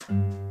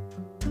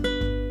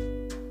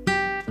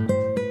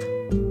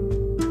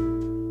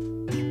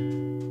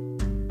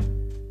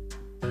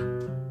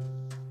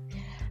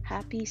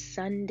Happy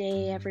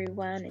Sunday,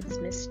 everyone. It's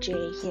Miss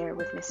J here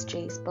with Miss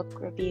J's book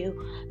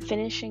review,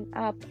 finishing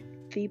up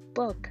the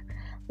book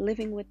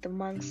Living with the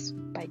Monks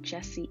by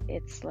Jesse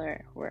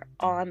Itzler. We're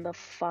on the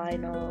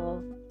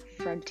final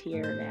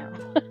frontier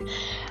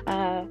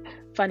now.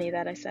 Funny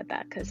that I said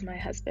that because my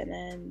husband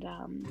and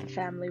the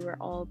family were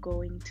all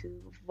going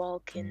to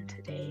Vulcan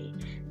today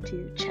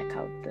to check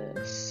out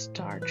the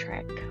Star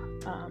Trek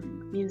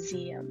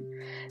museum.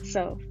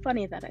 So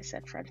funny that I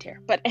said frontier.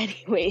 But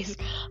anyways,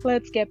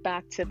 let's get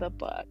back to the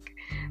book.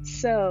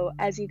 So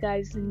as you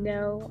guys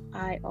know,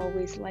 I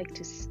always like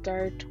to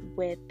start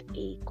with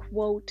a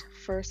quote.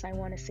 First, I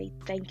want to say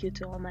thank you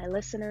to all my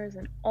listeners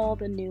and all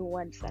the new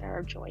ones that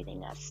are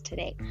joining us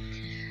today.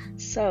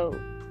 So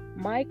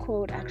my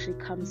quote actually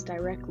comes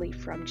directly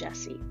from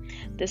Jesse.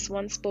 This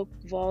one spoke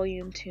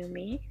volume to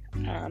me,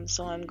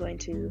 so I'm going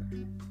to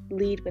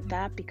lead with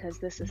that because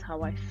this is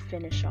how I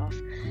finish off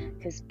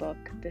his book.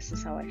 This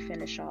is how I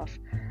finish off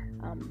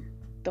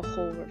the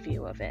whole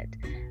review of it.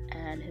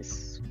 And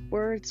his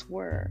words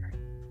were,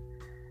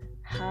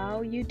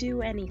 "How you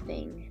do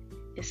anything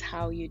is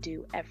how you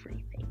do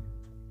everything."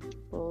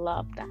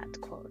 Love that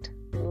quote.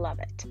 Love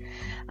it.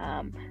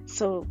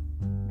 So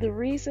the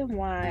reason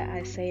why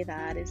I say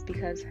that is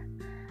because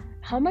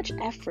how much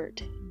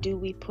effort do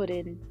we put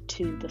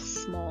into the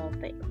small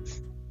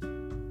things,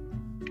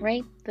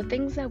 right? The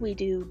things that we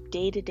do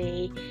day to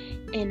day,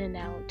 in and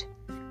out.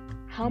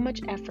 How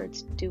much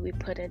effort do we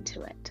put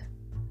into it?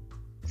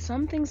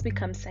 Some things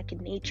become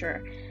second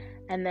nature,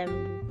 and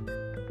then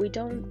we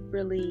don't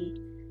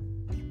really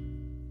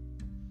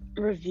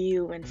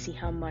review and see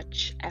how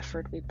much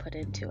effort we put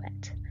into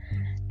it.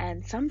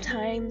 And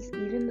sometimes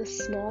even the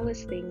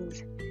smallest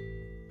things,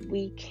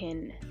 we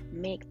can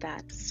make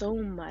that so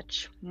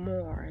much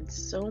more and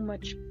so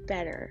much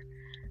better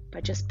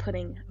by just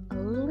putting a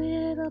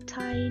little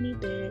tiny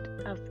bit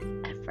of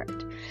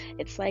effort.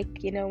 It's like,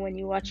 when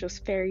you watch those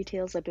fairy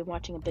tales, I've been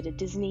watching a bit of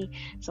Disney,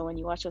 so when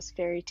you watch those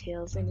fairy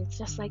tales and it's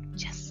just like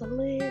just a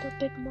little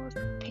bit more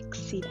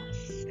pixie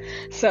dust.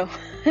 So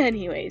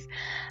anyways,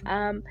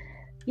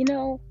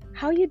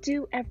 how you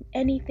do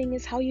anything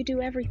is how you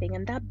do everything,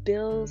 and that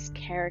builds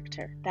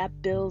character,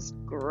 that builds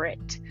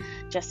grit.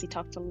 Jesse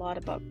talked a lot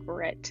about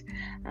grit.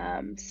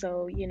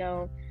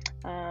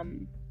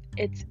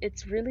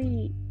 It's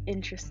really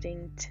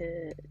interesting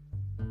to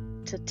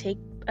take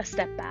a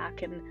step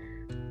back and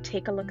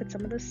take a look at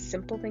some of the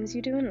simple things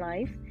you do in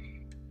life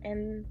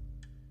and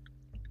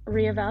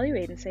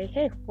reevaluate and say,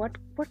 hey, what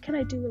can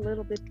I do a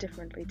little bit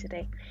differently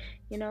today?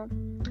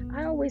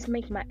 I always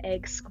make my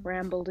eggs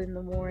scrambled in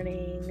the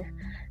morning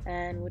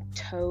and with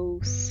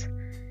toast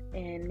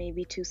and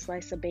maybe 2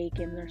 slices of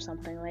bacon or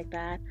something like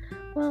that.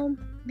 Well,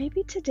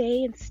 maybe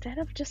today, instead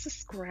of just a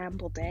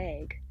scrambled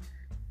egg,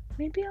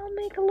 maybe I'll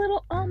make a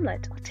little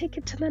omelet. I'll take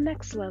it to the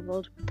next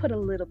level, put a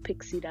little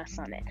pixie dust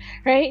on it,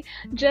 right?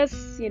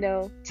 Just,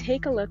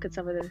 take a look at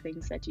some of the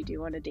things that you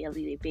do on a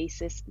daily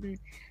basis and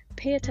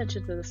pay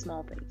attention to the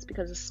small things,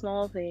 because the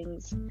small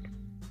things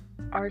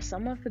are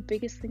some of the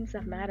biggest things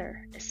that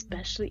matter,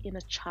 especially in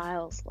a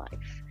child's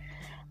life.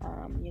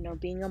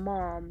 Being a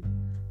mom,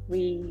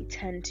 we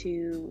tend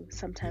to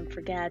sometimes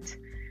forget.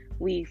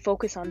 We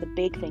focus on the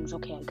big things.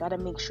 Okay, I gotta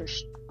make sure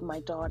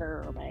my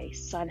daughter or my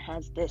son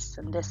has this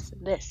and this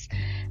and this.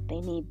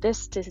 They need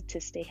this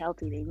to stay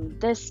healthy. They need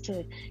this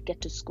to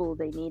get to school.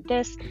 They need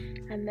this.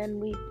 And then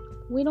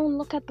we don't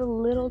look at the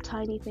little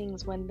tiny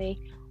things when they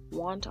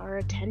want our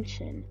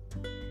attention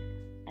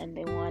and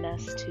they want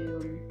us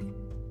to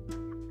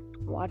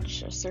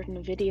watch a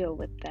certain video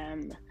with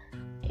them.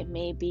 It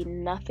may be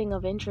nothing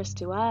of interest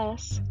to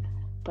us,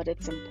 but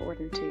it's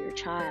important to your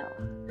child.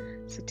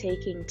 So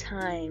taking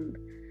time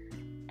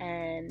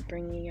and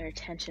bringing your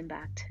attention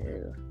back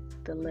to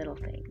the little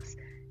things,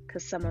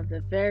 because some of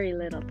the very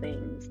little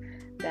things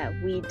that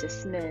we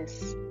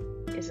dismiss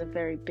is a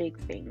very big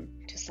thing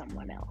to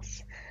someone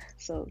else.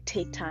 So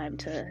take time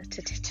to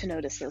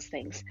notice those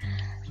things.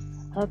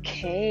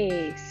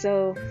 Okay,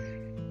 so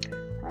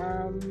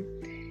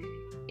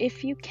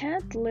if you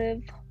can't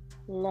live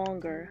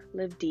longer,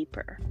 live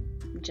deeper.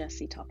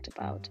 Jesse talked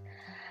about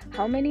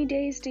how many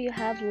days do you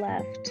have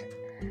left?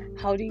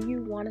 How do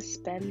you want to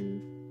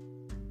spend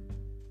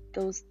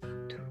those,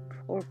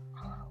 or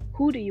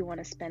who do you want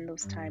to spend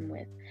those time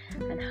with,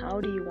 and how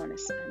do you want to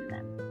spend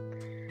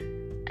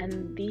them?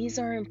 And these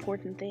are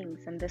important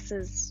things, and this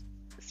is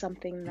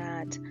something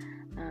that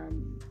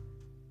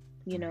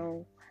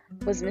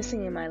was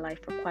missing in my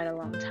life for quite a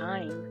long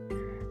time.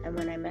 And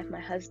when I met my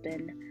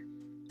husband,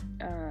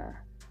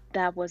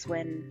 that was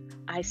when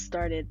I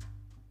started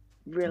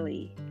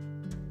really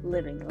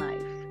living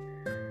life.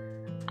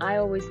 I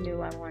always knew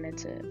I wanted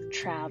to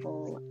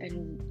travel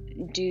and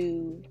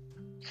do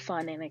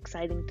fun and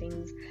exciting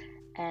things,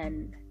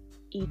 and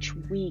each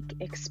week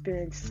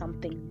experience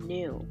something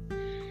new.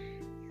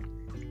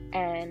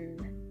 And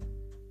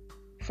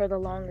for the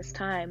longest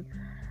time,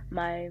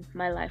 my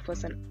life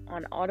was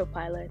on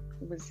autopilot.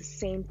 It was the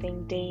same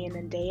thing day in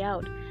and day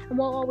out. And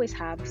we'll always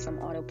have some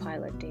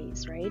autopilot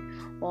days, right?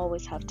 We'll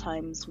always have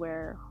times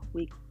where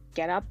we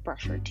get up,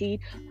 brush our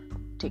teeth,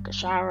 take a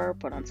shower,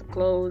 put on some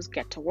clothes,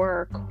 get to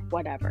work,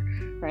 whatever,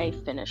 right?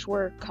 Finish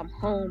work, come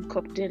home,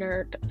 cook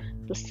dinner,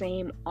 the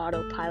same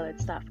autopilot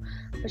stuff.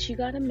 But you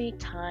gotta make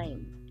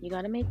time. You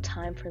gotta make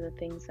time for the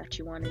things that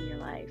you want in your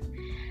life.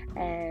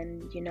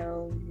 And,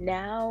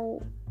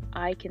 now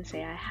I can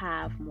say I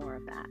have more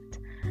of that,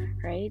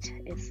 right?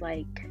 It's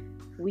like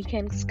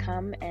weekends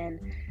come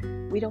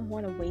and we don't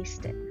want to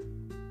waste it,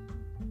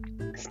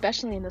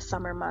 especially in the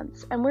summer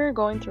months. And we're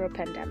going through a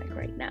pandemic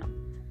right now.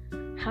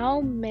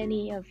 How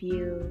many of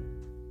you,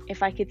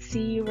 if I could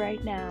see you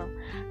right now,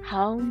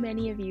 how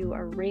many of you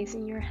are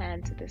raising your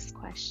hand to this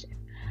question?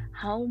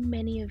 How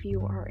many of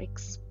you are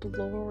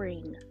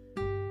exploring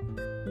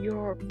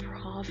your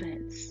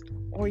province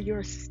or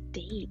your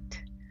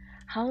state?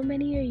 How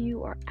many of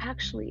you are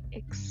actually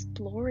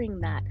exploring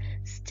that,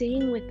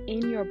 staying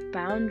within your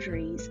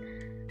boundaries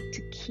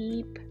to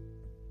keep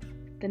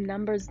the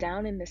numbers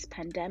down in this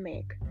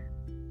pandemic,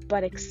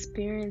 but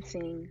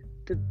experiencing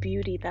the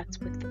beauty that's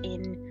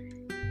within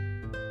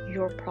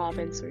your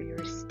province or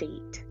your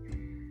state?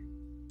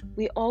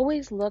 We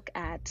always look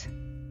at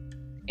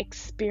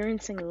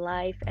experiencing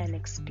life and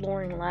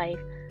exploring life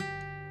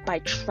by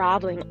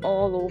traveling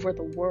all over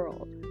the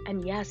world.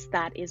 And yes,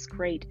 that is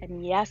great.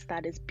 And yes,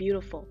 that is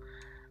beautiful.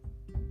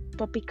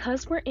 But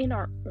because we're in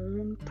our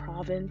own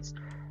province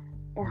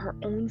or our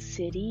own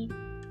city,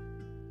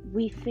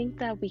 we think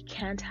that we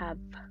can't have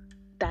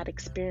that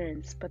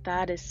experience. But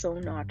that is so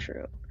not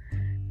true.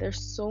 There's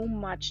so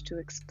much to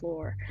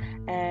explore.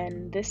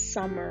 And this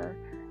summer,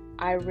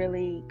 I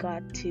really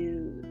got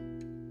to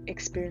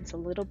experience a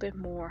little bit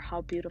more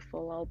how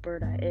beautiful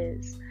Alberta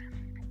is.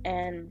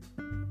 And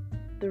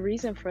the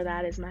reason for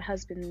that is my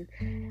husband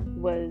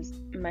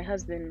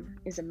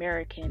is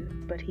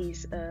American, but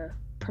he's a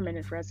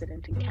permanent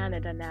resident in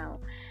Canada now,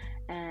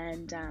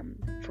 and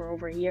for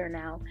over a year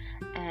now.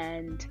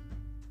 And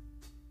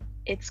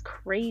it's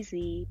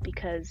crazy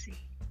because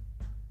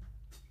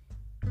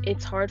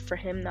it's hard for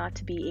him not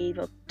to be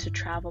able to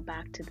travel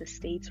back to the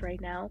States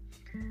right now,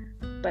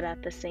 but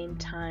at the same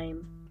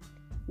time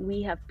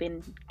we have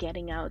been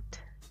getting out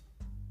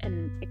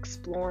and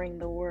exploring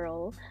the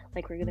world,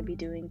 like we're going to be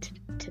doing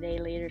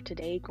later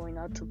today, going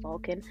out to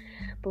Vulcan.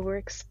 But we're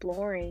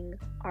exploring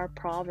our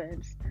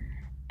province,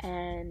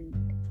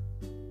 and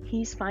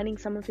he's finding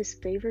some of his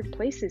favorite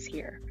places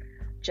here.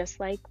 Just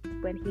like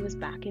when he was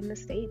back in the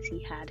States,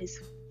 he had his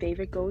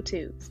favorite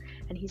go-tos,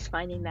 and he's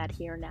finding that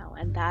here now.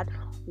 And that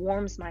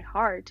warms my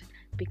heart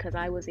because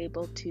I was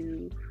able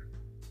to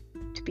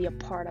be a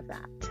part of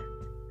that,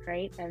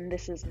 right? And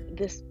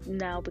this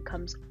now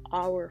becomes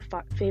our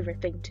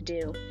favorite thing to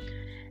do.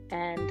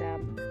 And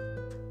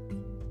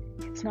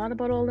it's not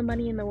about all the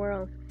money in the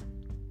world.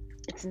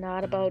 It's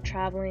not about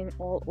traveling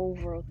all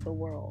over the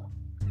world.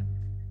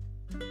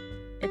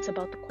 It's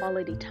about the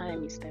quality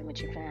time you spend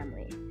with your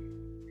family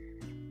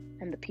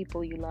and the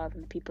people you love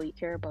and the people you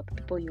care about, the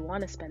people you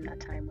want to spend that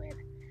time with.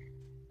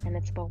 And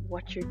it's about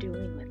what you're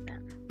doing with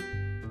them,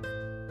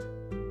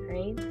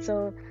 right?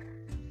 So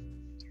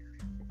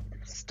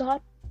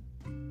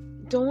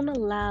don't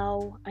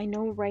allow, I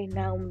know right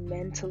now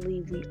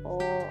mentally we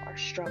all are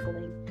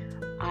struggling.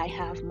 I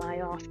have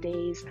my off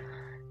days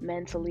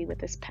mentally with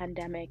this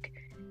pandemic,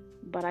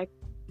 but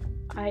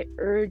I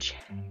urge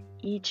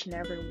each and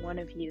every one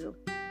of you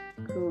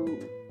who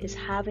is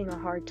having a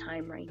hard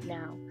time right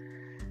now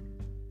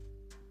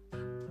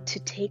to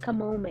take a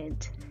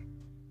moment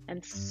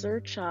and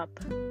search up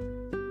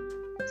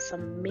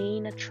some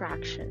main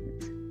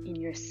attractions in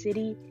your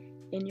city,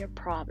 in your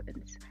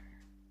province,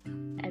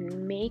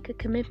 and make a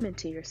commitment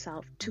to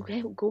yourself to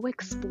go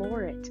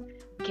explore it.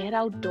 Get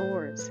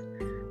outdoors.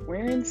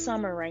 We're in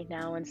summer right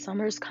now, and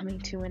summer's coming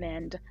to an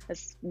end.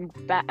 As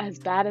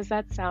bad as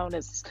that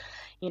sounds,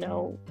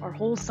 our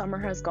whole summer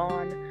has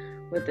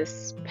gone with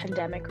this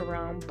pandemic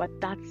around, but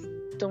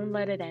don't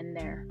let it end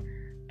there.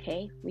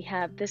 Okay?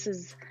 This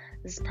is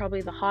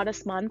probably the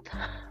hottest month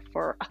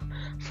for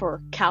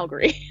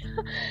Calgary.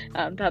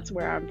 That's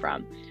where I'm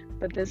from.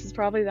 But this is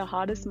probably the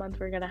hottest month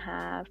we're gonna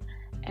have.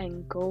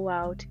 And go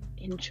out,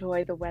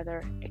 enjoy the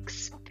weather,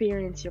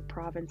 experience your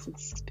province,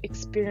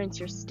 experience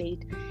your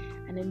state,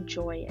 and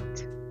enjoy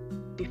it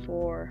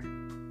before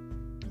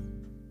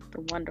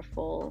the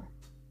wonderful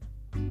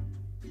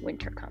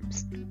winter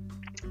comes.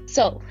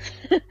 So,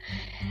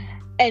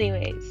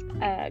 anyways,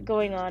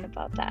 going on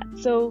about that.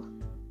 So,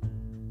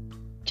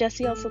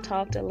 Jesse also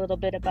talked a little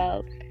bit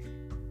about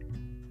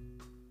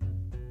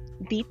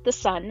beat the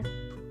sun,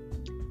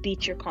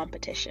 beat your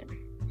competition.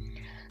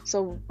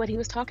 So what he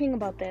was talking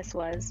about this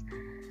was,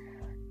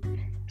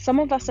 some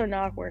of us are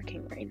not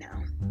working right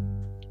now,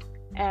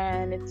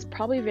 and it's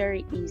probably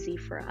very easy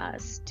for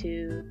us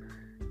to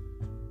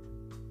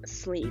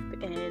sleep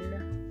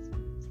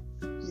in,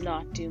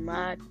 not do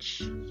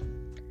much.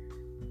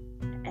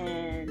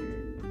 And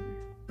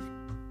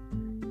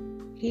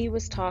he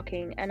was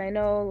talking, and I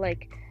know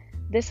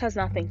this has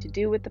nothing to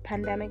do with the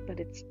pandemic, but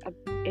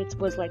it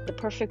was like the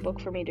perfect book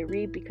for me to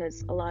read,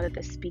 because a lot of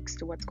this speaks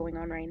to what's going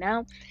on right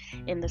now,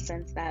 in the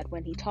sense that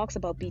when he talks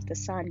about beat the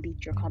sun,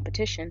 beat your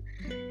competition,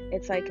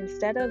 it's like,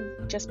 instead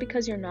of, just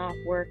because you're not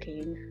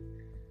working,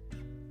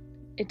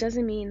 it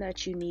doesn't mean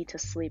that you need to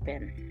sleep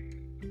in.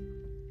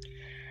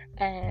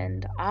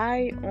 And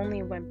I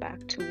only went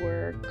back to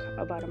work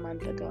about a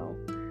month ago.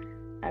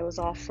 I was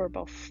off for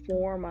about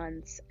 4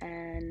 months,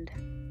 and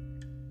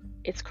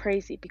it's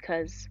crazy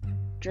because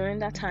during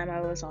that time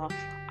I was off,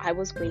 I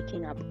was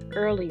waking up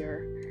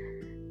earlier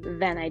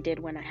than I did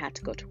when I had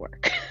to go to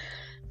work.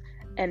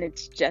 And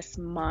it's just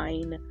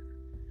mind-blowing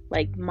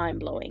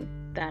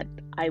that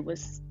I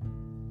was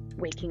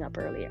waking up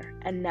earlier.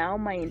 And now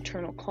my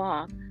internal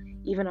clock,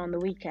 even on the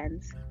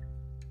weekends,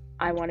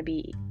 I want to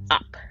be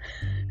up.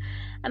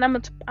 And I'm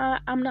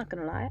not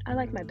gonna lie, I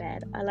like my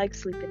bed. I like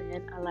sleeping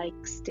in. I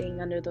like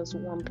staying under those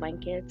warm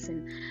blankets.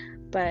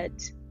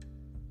 But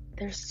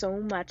there's so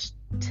much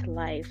to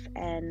life,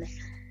 and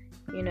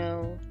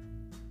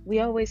we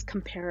always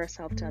compare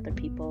ourselves to other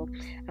people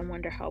and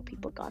wonder how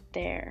people got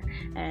there,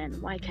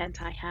 and why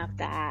can't I have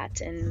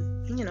that,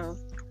 and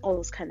all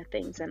those kind of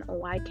things, and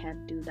I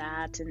can't do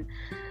that.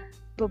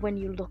 But when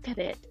you look at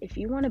it, if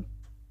you want to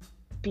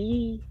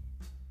be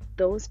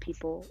those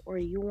people, or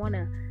you want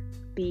to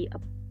be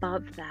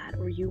above that,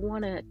 or you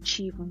want to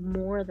achieve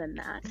more than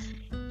that,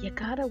 you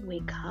gotta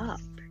wake up.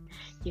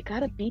 You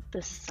gotta beat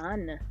the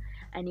sun,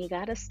 and you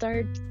gotta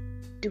start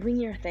doing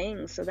your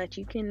thing, so that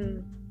you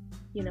can,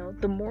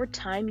 the more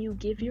time you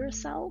give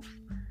yourself,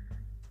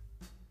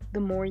 the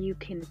more you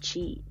can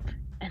achieve.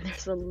 And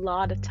there's a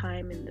lot of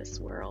time in this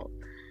world.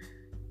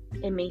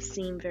 It may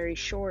seem very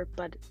short,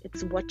 but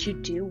it's what you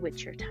do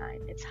with your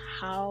time. It's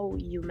how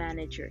you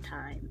manage your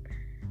time,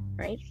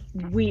 right?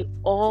 We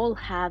all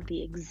have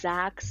the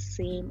exact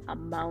same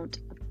amount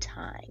of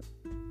time.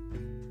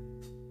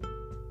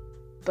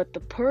 But the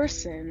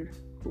person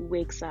who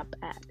wakes up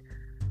at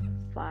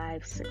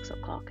 5, 6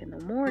 o'clock in the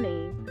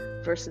morning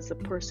versus the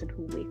person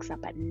who wakes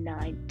up at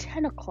 9,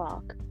 10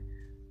 o'clock,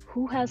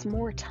 who has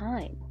more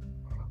time?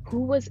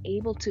 Who was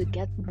able to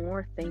get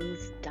more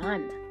things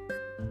done?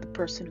 The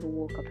person who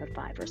woke up at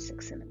 5 or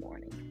 6 in the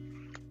morning.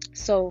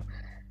 So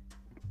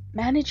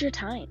manage your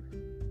time.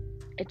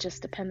 It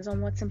just depends on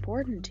what's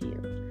important to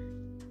you,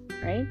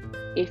 right?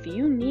 If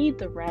you need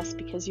the rest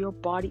because your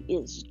body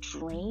is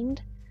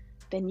drained,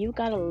 then you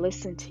gotta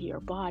listen to your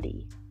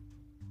body.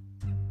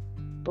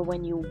 But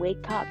when you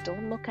wake up,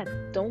 don't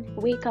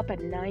wake up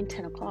at 9,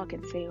 10 o'clock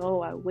and say,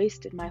 oh, I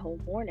wasted my whole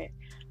morning.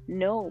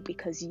 No,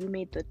 because you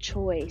made the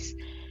choice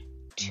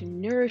to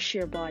nourish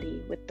your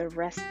body with the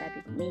rest that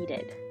it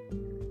needed.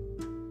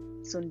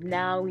 So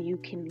now you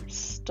can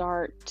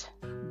start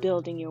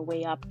building your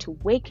way up to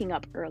waking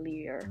up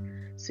earlier,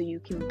 so you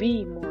can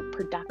be more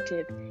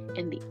productive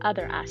in the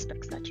other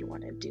aspects that you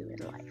want to do in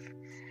life.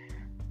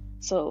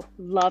 So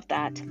love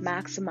that.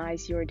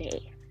 Maximize your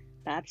day.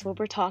 That's what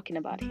we're talking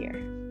about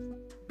here.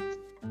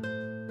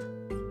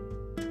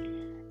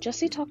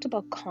 Jesse talked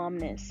about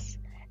calmness,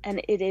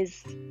 and it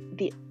is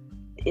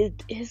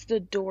the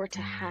door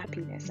to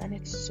happiness, and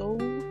it's so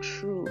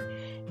true,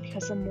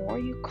 because the more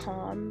you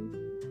calm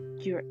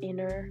your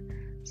inner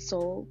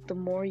soul, the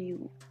more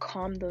you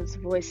calm those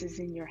voices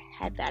in your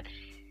head that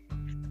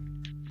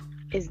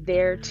is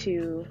there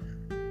to,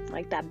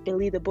 like that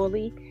Billy the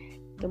Bully,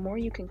 the more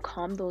you can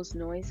calm those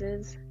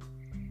noises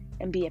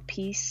and be at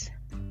peace,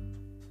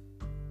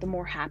 the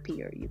more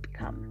happier you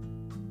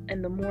become,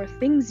 and the more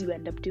things you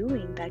end up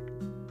doing that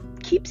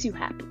keeps you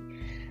happy.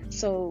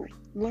 So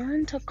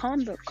learn to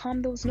calm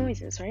those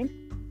noises, right?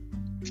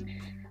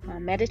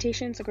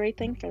 Meditation is a great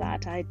thing for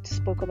that. I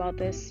spoke about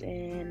this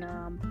in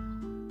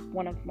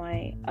one of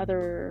my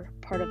other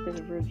part of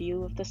the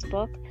review of this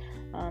book,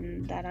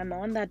 that I'm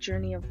on that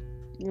journey of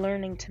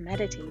learning to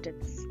meditate.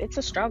 It's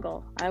a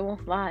struggle, I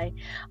won't lie.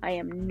 I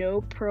am no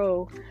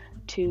pro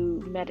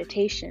to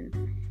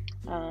meditation.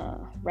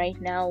 Right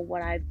now,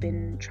 what I've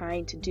been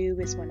trying to do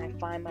is, when I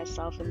find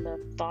myself in the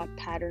thought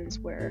patterns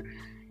where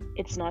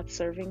it's not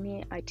serving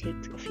me, I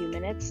take a few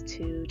minutes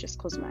to just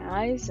close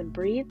my eyes and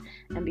breathe.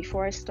 And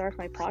before I start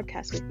my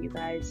podcast with you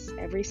guys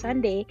every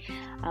Sunday,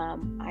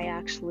 I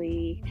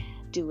actually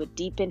do a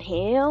deep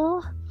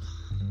inhale,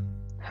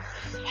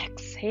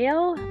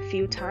 exhale a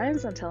few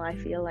times until I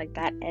feel like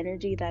that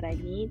energy that I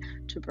need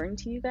to bring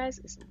to you guys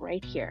is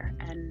right here.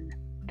 And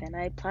then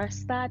I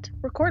press that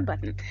record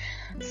button.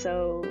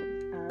 So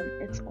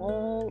it's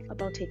all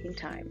about taking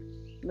time,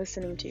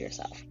 listening to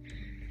yourself.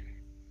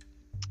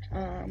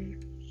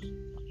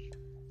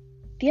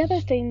 The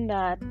other thing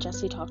that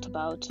Jesse talked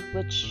about,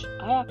 which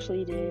I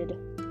actually did,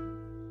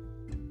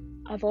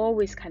 I've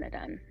always kind of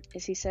done,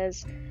 is he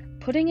says,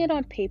 putting it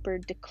on paper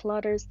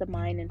declutters the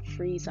mind and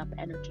frees up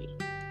energy.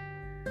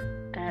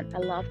 And I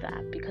love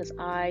that, because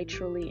I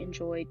truly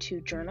enjoy to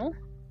journal.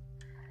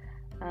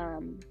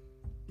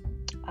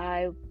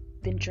 I've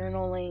been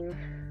journaling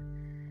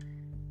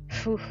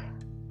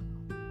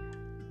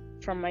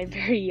from my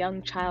very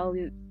young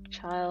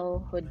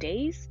childhood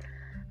days.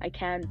 I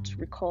can't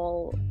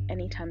recall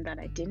any time that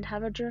I didn't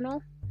have a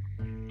journal.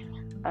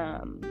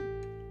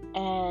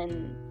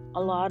 And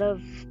a lot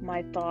of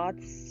my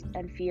thoughts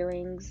and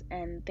feelings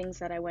and things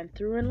that I went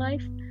through in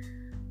life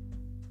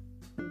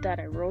that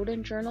I wrote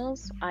in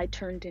journals, I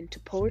turned into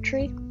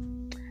poetry.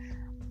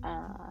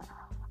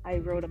 I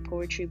wrote a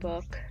poetry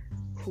book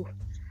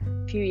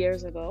a few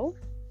years ago,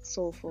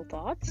 Soulful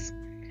Thoughts,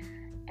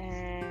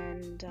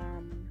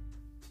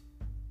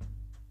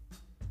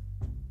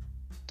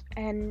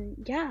 and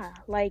yeah,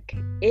 like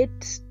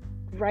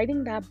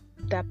writing that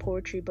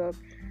poetry book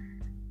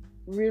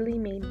really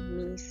made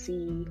me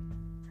see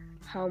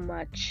how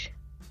much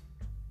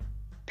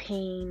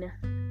pain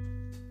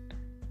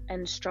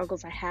and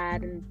struggles I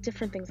had and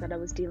different things that I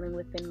was dealing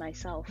with in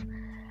myself.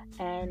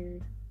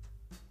 And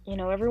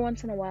every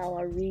once in a while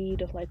I'll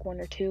read like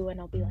one or two and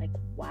I'll be like,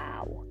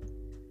 wow.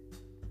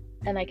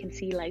 And I can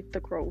see like the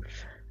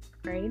growth,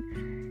 right?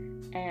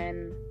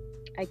 And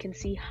I can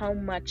see how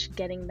much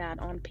getting that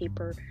on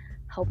paper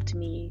helped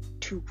me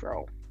to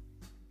grow.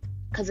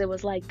 Because it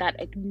was like that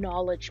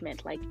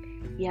acknowledgement, like,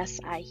 yes,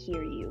 I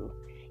hear you.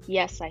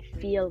 Yes, I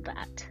feel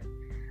that.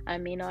 I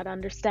may not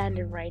understand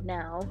it right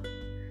now,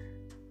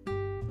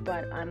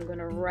 but I'm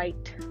gonna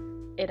write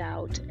it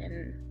out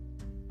and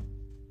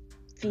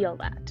feel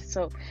that.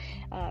 So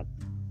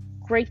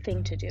great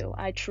thing to do.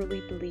 I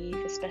truly believe,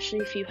 especially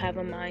if you have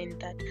a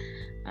mind that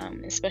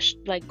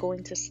especially like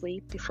going to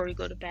sleep before you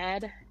go to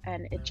bed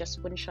and it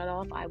just wouldn't shut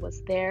off. I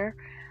was there.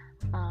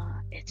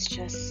 It's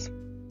just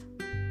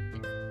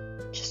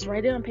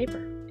write it on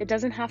paper. It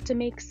doesn't have to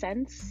make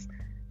sense.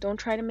 Don't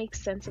try to make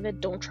sense of it.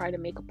 Don't try to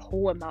make a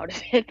poem out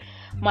of it.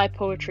 My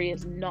poetry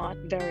is not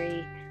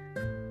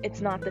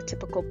it's not the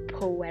typical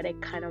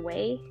poetic kind of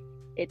way.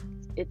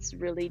 It's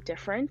really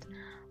different.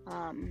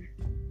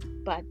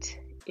 But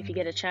if you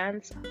get a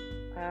chance,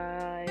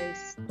 I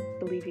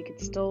believe you can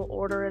still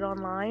order it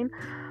online.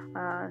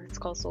 It's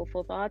called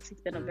Soulful Thoughts.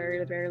 It's been a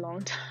very, very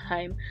long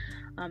time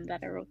that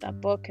I wrote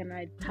that book, and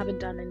I haven't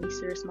done any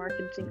serious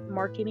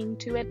marketing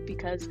to it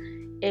because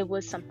it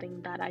was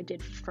something that I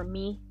did for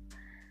me.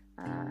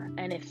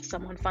 And if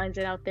someone finds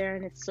it out there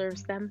and it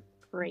serves them,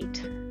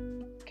 great.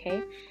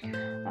 Okay.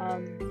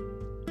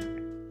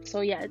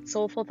 So yeah, it's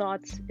Soulful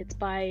Thoughts. It's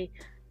by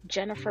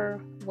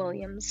Jennifer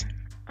Williams.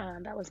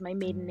 That was my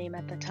maiden name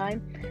at the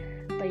time.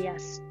 But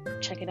yes,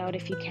 check it out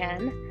if you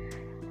can.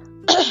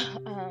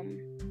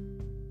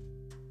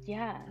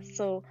 Yeah,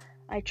 so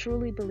I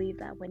truly believe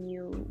that when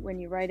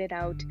you write it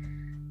out,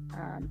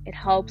 it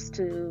helps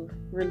to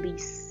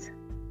release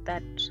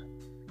that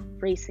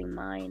racing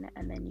mind,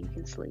 and then you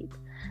can sleep.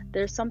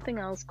 There's something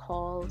else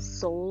called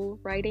soul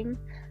writing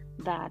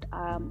that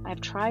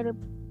I've tried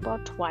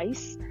about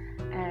twice,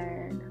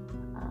 and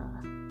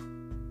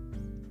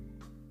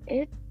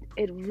it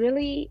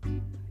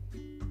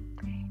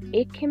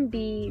can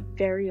be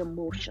very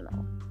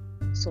emotional,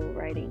 soul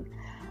writing.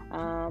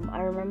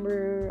 I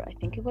remember, I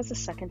think it was the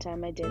second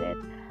time I did it,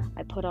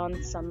 I put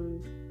on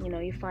some,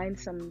 you find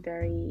some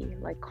very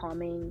like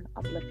calming,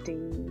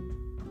 uplifting,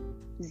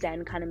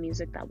 zen kind of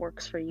music that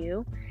works for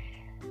you,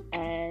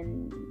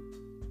 and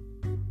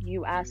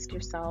you ask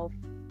yourself,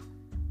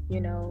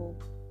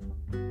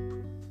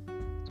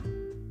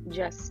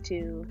 just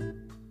to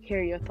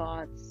hear your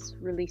thoughts,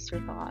 release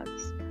your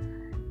thoughts,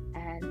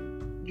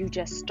 and you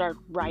just start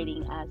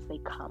writing as they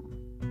come.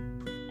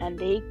 And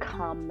they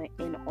come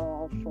in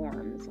all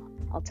forms,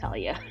 I'll tell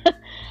you.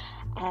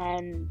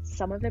 And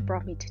some of it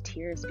brought me to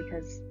tears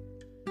because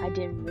I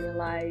didn't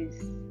realize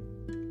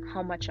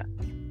how much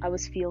I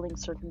was feeling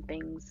certain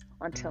things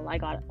until I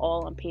got it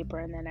all on paper,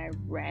 and then I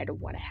read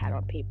what I had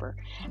on paper.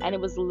 And it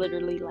was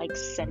literally like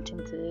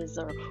sentences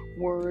or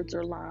words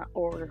or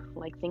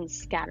like things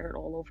scattered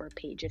all over a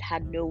page. It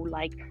had no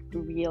like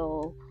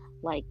real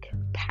like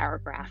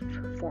paragraph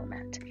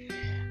format.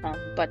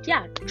 But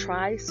yeah,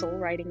 try soul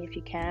writing if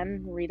you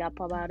can. Read up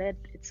about it.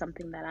 It's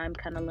something that I'm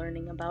kind of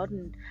learning about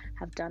and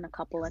have done a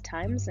couple of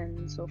times,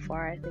 and so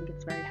far I think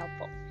it's very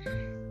helpful.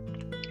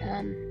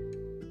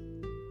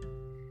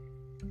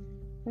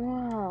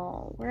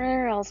 Wow,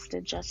 where else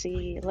did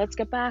Jesse? Let's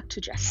get back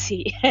to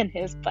Jesse and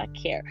his butt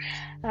care.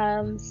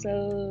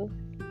 So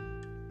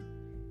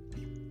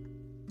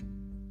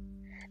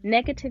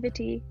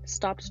negativity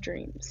stops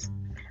dreams.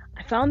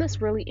 I found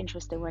this really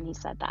interesting when he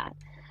said that.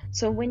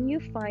 So when you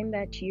find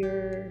that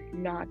you're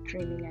not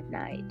dreaming at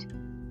night,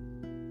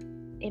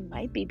 it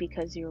might be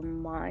because your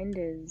mind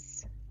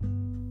is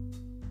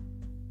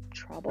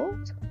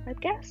troubled, I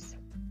guess.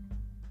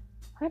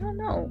 I don't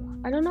know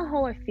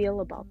how I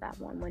feel about that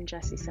one when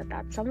Jesse said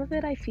that. Some of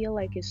it I feel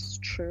like is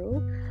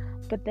true,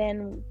 but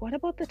then what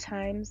about the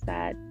times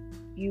that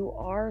you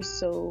are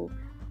so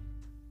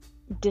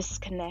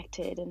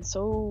disconnected and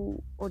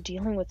or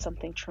dealing with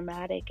something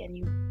traumatic and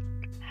you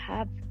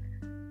have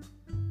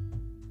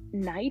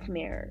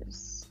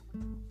nightmares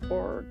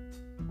or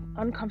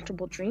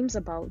uncomfortable dreams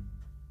about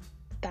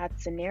that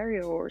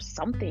scenario or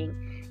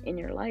something in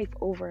your life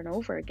over and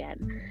over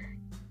again?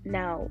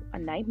 Now, a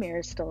nightmare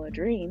is still a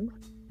dream,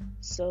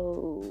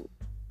 so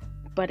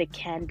but it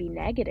can be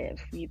negative.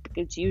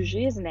 It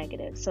usually is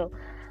negative. So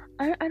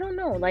I don't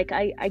know. Like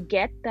I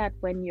get that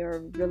when you're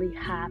really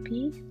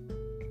happy,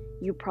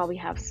 you probably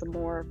have some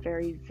more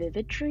very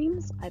vivid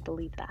dreams. I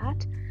believe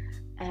that.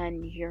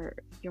 And you're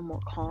more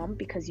calm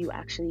because you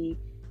actually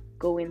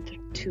go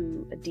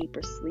into a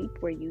deeper sleep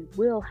where you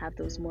will have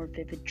those more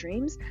vivid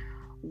dreams.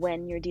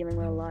 When you're dealing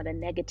with a lot of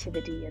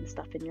negativity and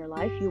stuff in your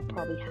life, you'll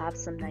probably have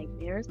some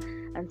nightmares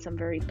and some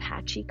very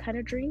patchy kind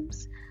of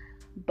dreams.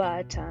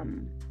 But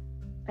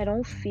I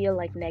don't feel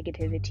like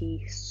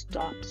negativity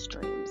stops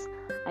dreams.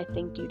 I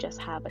think you just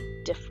have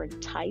a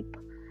different type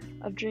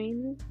of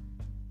dream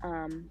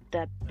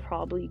that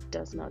probably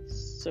does not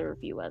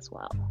serve you as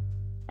well.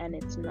 And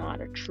it's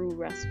not a true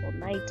restful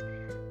night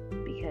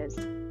because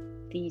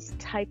these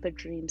type of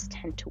dreams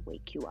tend to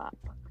wake you up.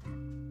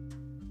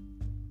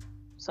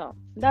 So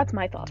that's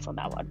my thoughts on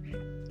that one.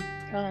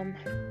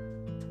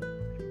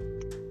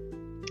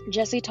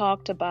 Jesse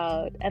talked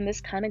about, and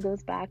this kind of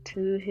goes back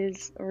to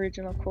his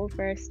original quote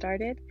where I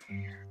started,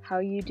 how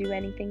you do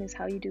anything is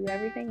how you do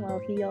everything.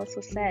 Well, he also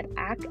said,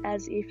 act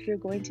as if you're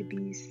going to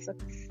be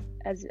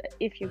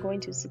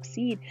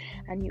succeed,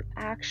 and you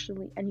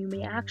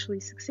may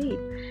actually succeed.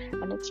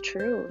 And it's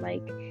true.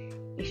 Like,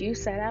 if you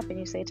set up and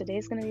you say,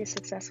 today's going to be a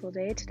successful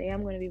day, today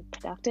I'm going to be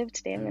productive,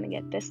 today I'm going to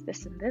get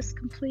this and this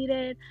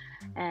completed,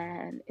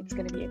 and it's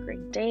going to be a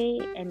great day,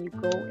 and you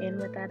go in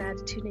with that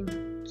attitude and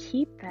you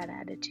keep that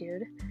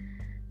attitude,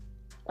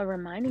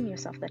 reminding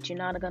yourself that you're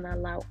not going to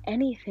allow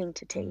anything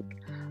to take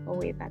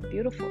away that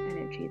beautiful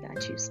energy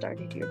that you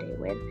started your day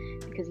with,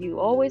 because you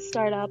always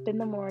start up in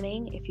the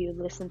morning. If you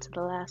listen to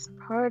the last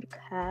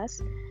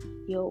podcast,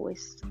 you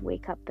always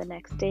wake up the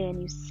next day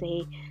and you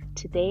say,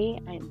 today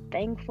I'm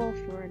thankful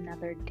for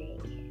another day,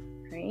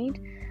 right?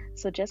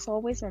 So just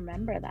always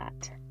remember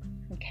that,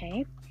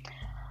 okay?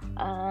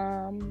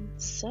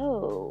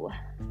 So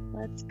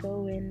let's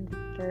go in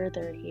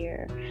further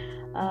here.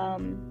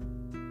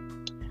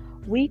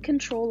 We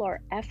control our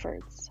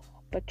efforts,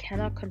 but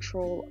cannot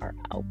control our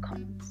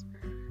outcomes.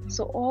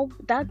 So all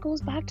that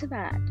goes back to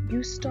that.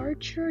 You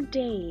start your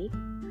day,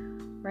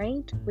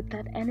 right, with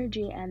that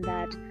energy and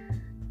that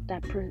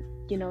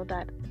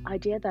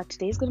idea that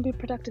today's going to be a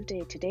productive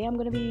day. Today I'm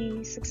going to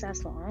be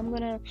successful. I'm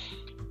going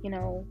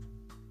to,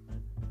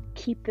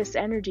 keep this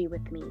energy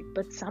with me.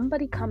 But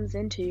somebody comes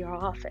into your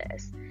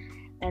office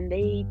and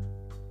they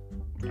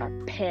are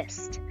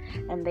pissed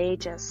and they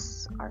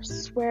just are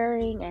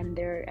swearing and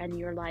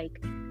you're like,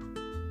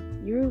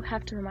 you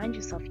have to remind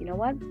yourself, you know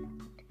what?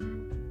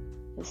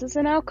 This is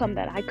an outcome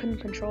that I couldn't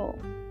control,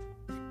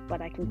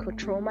 but I can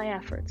control my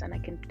efforts and I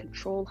can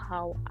control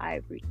how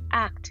I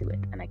react to it,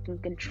 and I can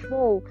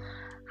control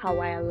how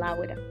I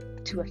allow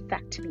it to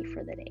affect me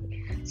for the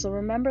day. So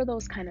remember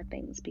those kind of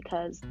things,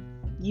 because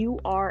you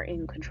are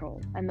in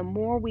control. And the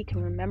more we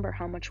can remember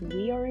how much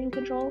we are in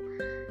control,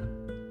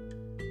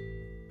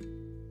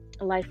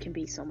 life can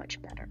be so much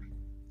better.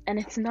 And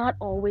it's not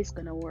always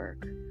going to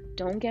work.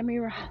 Don't get me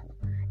wrong.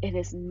 It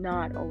is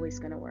not always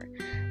going to work.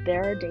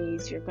 There are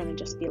days you're going to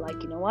just be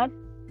like, you know what?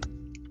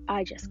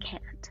 I just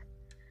can't.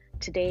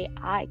 Today,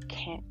 I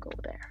can't go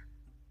there.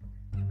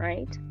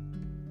 Right?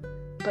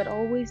 But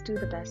always do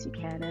the best you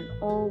can and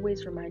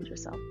always remind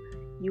yourself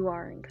you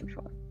are in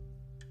control.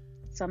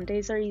 Some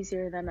days are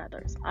easier than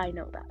others. I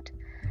know that.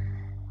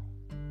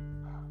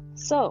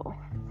 So,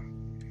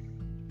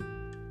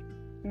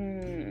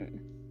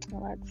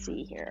 let's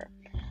see here.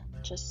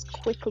 Just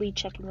quickly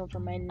checking over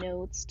my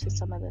notes to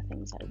some of the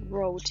things I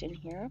wrote in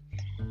here.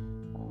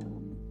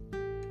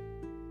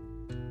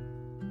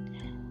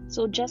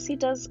 So Jesse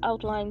does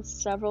outline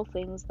several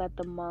things that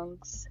the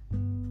monks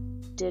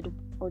did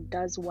or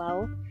does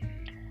well.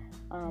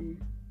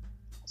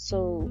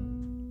 So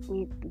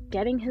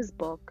getting his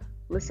book,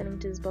 listening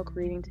to his book,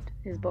 reading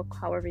his book,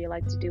 however you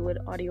like to do it,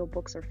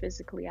 audiobooks or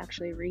physically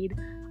actually read.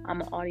 I'm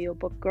an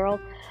audiobook girl.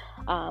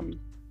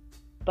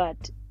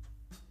 But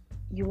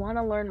you want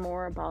to learn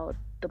more about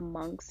the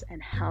monks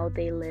and how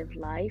they live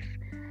life.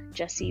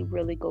 Jesse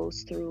really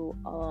goes through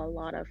a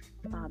lot of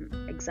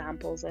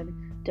examples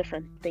and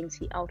different things.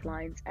 He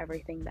outlines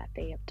everything that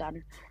they have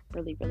done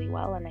really, really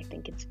well. And I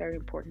think it's very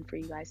important for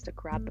you guys to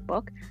grab the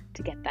book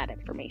to get that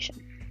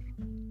information.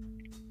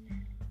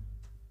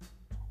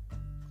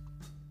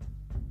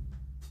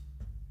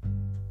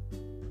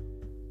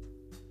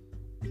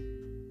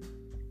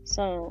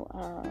 So,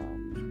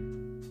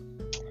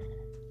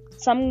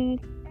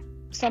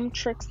 some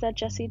tricks that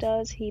Jesse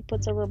does, he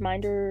puts a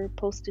reminder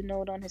post-it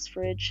note on his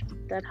fridge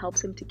that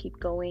helps him to keep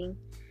going.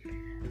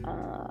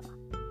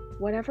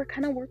 Whatever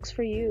kind of works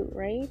for you,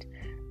 right?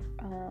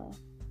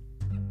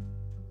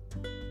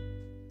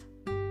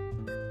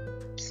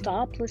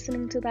 Stop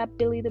listening to that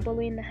Billy the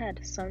Bully in the head.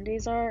 Some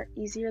days are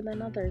easier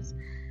than others.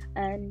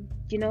 And,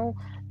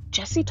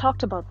 Jesse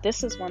talked about,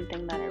 this is one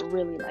thing that I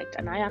really liked,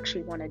 and I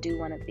actually want to do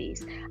one of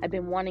these. I've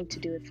been wanting to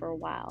do it for a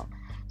while.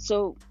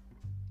 So,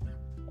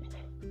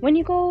 when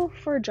you go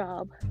for a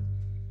job,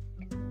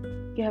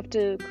 you have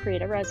to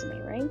create a resume,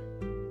 right?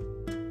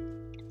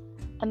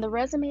 And the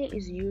resume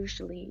is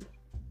usually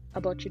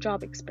about your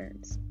job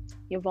experience.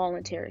 your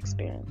volunteer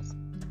experience,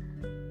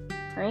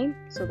 right?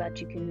 So that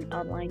you can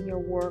outline your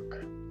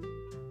work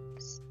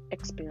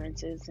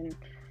experiences and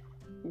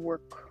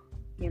work,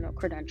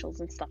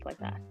 credentials and stuff like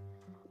that.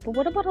 But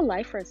what about a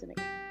life resume?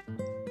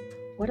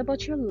 What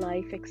about your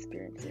life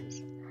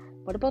experiences?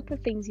 What about the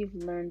things you've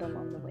learned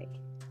along the way?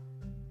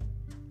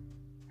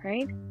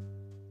 Right?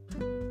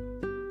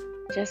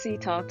 Jessie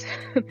talked,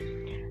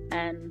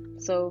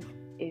 and so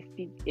if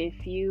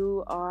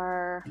you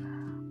are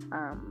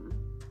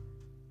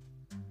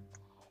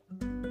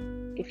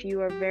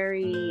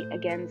very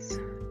against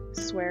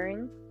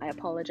swearing, I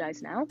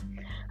apologize now.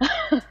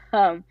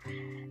 And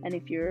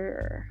if you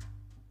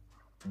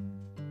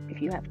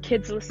have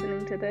kids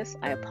listening to this,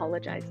 I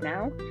apologize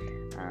now.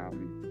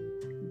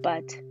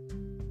 But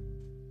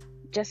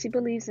Jessie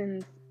believes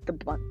in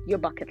your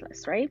bucket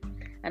list, right?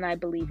 And I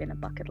believe in a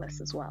bucket list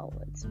as well.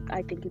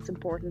 I think it's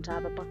important to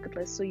have a bucket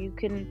list so you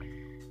can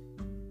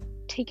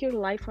take your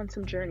life on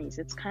some journeys.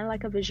 It's kind of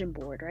like a vision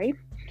board, right?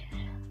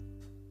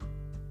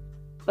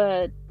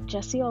 But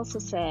Jessie also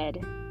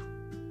said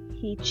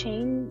he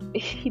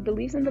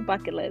believes in the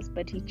bucket list,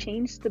 but he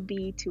changed the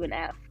B to an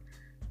F,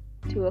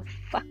 to a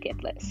fuck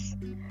it list.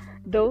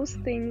 Those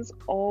things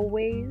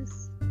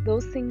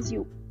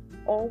you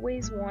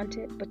always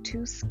wanted but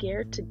too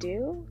scared to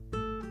do,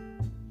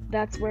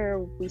 that's where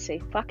we say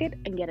fuck it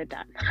and get it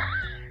done.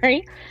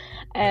 Right?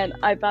 And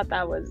I thought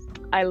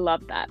I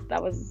love that.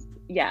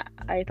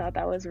 I thought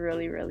that was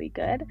really, really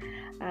good,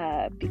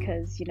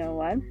 because you know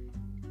what?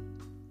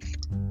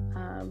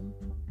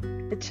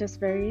 It's just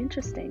very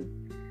interesting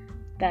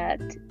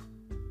that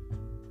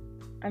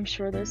I'm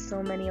sure there's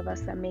so many of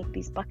us that make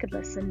these bucket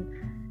lists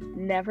and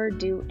never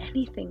do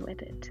anything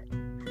with it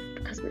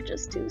because we're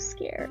just too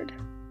scared.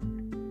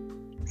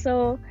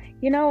 So,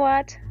 you know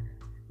what?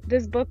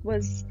 This book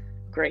was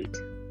great.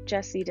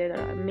 Jessie did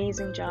an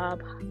amazing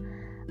job.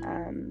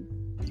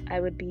 I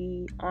would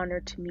be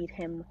honored to meet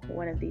him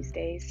one of these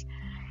days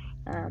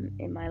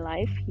in my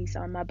life. He's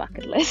on my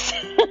bucket list.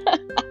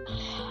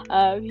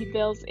 He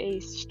builds a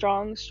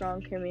strong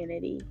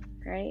community,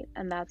 right?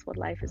 And that's what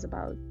life is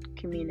about,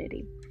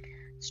 community.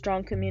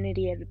 Strong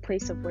community at the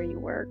place of where you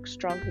work,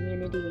 strong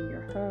community in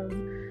your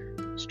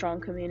home, strong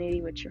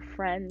community with your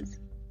friends.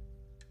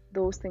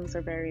 Those things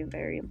are very,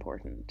 very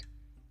important,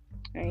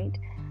 right?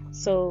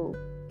 So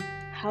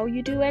how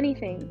you do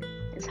anything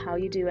is how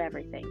you do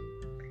everything.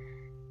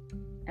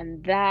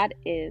 And that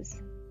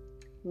is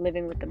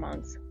Living with the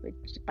Monks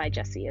by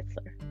Jessie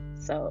Itzler.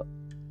 So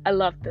I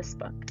love this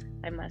book,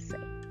 I must say.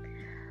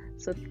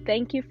 So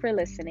thank you for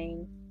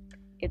listening.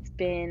 It's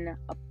been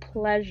a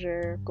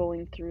pleasure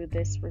going through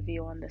this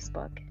review on this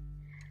book.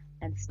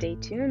 And stay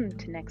tuned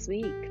to next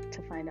week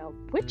to find out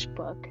which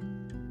book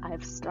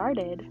I've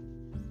started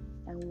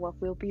and what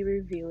we'll be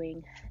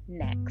reviewing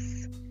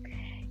next.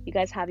 You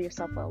guys have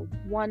yourself a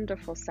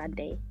wonderful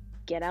Sunday.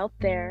 Get out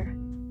there,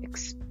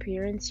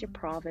 experience your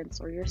province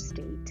or your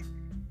state,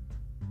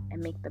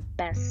 and make the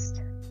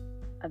best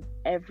of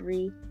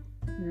every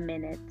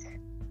minute,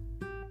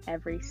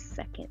 every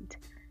second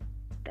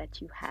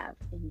that you have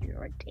in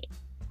your day.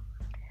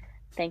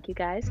 Thank you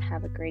guys.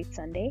 Have a great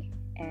Sunday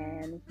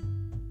and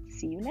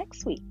see you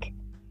next week.